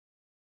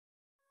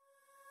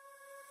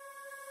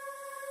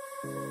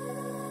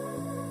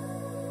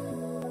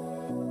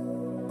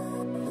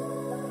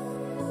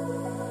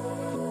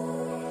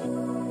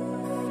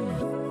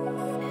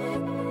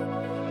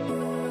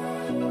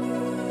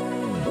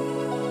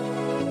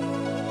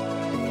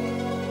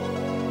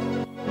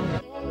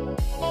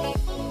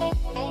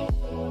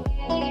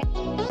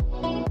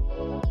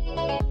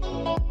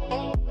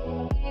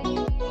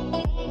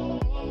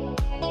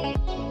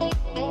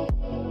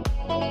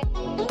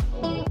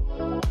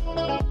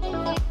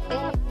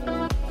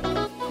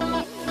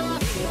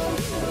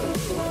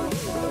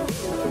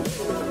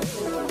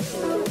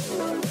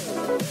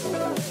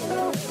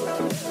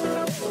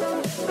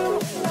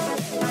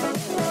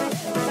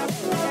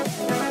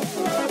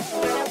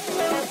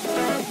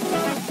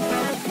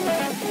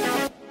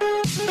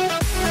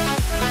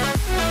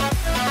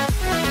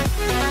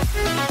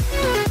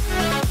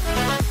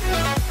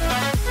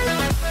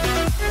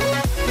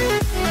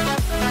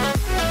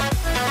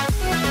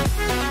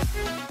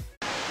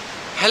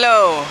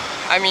Hello,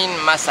 I'm in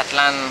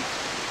Mazatlan,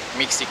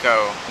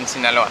 Mexico, in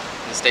Sinaloa,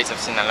 the state of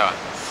Sinaloa.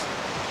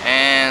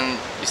 And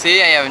you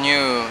see, I have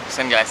new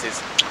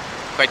sunglasses.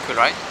 Quite cool,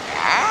 right?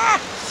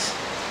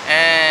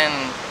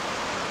 And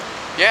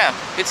yeah,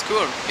 it's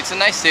cool. It's a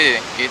nice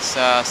city. It's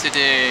a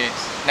city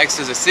next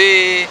to the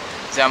sea.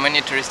 There are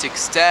many touristic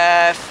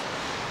stuff,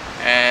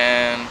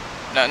 and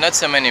not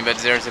so many, but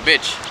there's a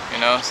beach, you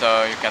know,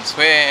 so you can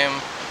swim,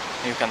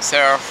 you can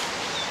surf,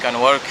 you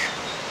can walk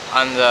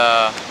on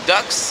the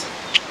docks,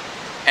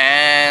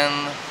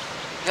 and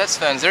that's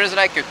fun. There is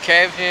like a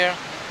cave here,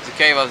 the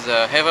cave of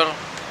the devil,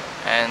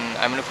 and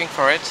I'm looking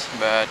for it,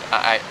 but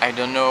I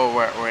don't know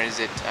where is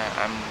it.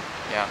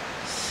 Yeah,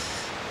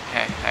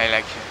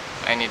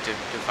 I need to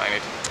find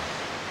it.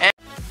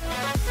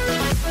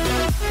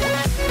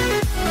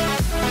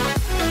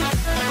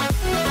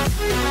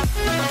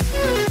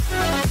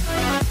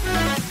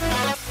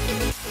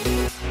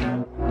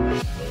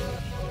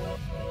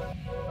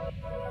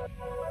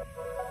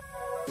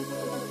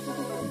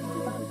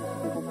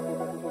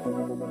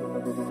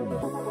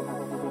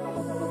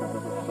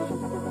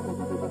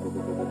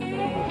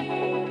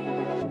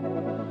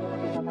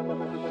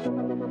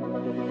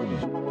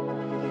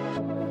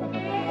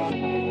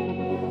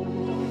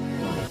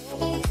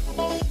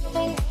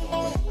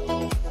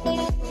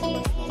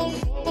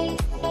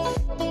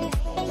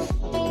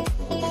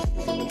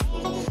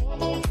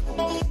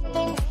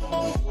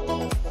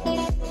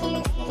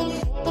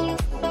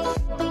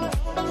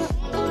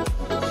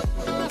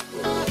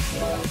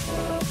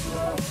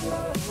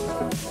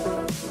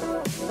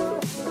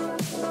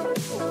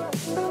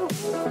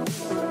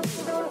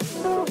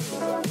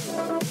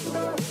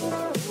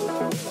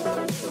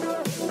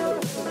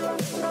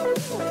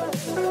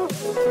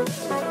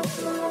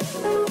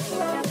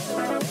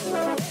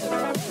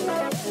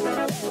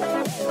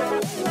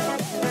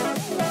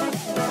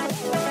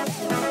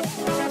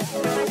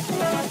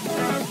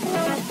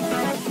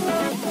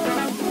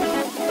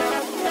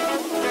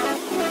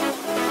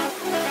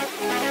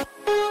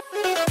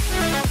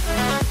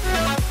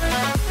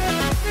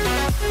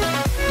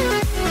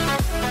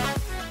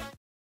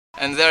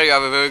 And there you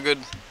have a very good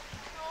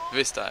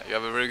vista. You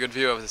have a very good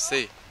view of the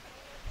sea,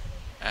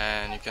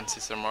 and you can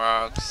see some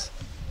rocks.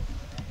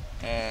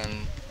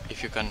 And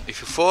if you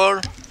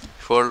fall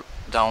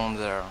down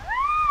there.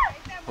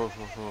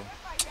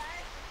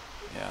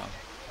 Yeah,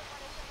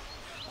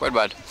 quite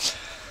bad.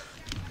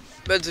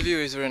 But the view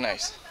is very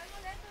nice,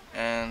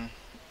 and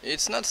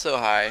it's not so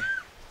high.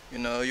 You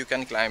know, you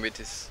can climb it.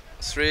 It's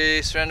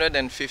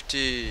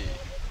 350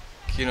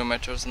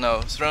 kilometers.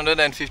 No,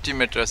 350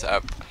 meters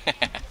up.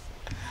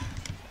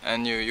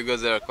 And you go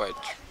there quite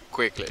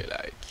quickly,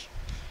 like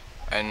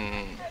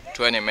in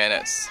 20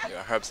 minutes you're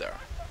up there.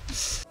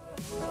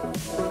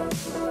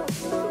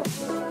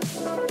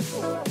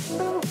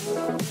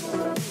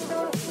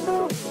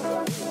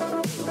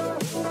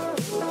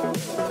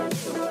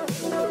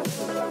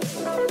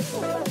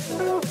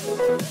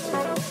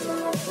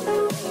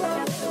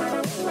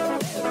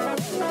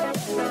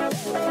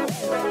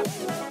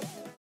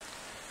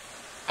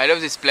 I love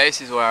these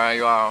places where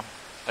you are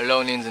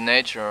alone in the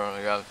nature.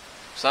 You have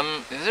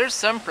there's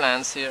some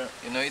plants here,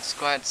 you know, it's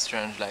quite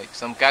strange, like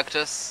some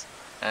cactus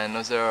and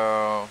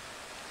other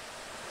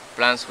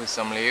plants with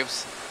some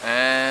leaves,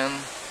 and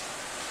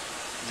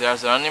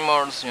there's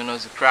animals, you know,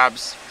 the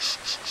crabs,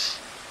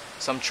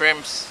 some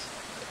shrimps,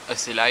 a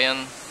sea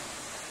lion,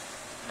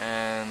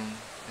 and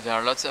there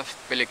are lots of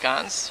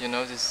pelicans, you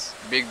know, these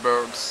big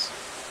birds,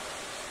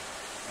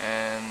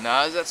 and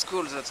that's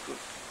cool,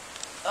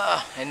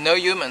 and no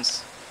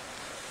humans.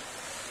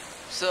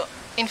 So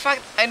in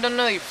fact, I don't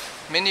know if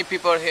many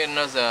people here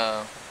know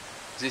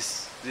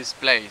this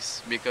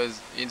place,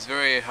 because it's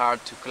very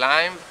hard to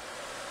climb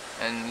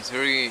and it's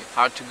very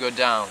hard to go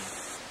down.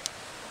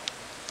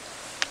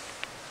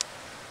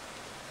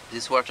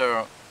 This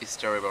water is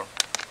terrible.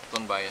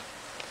 Don't buy it.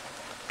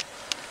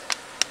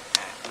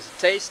 The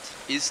taste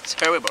is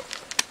terrible.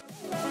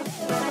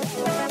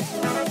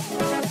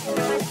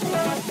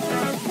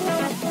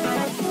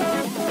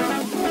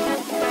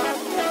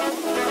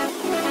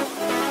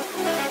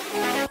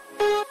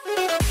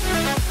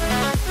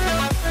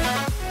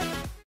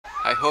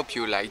 I hope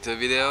you liked the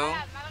video,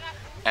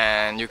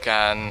 and you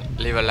can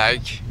leave a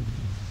like,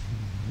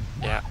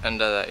 yeah,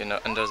 under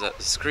the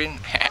screen,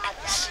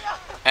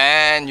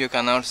 and you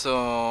can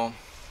also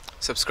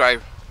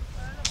subscribe.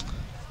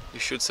 You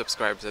should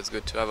subscribe. That's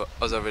good to have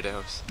other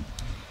videos,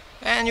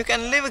 and you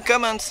can leave a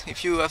comment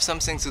if you have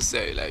something to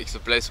say, like the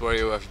place where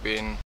you have been.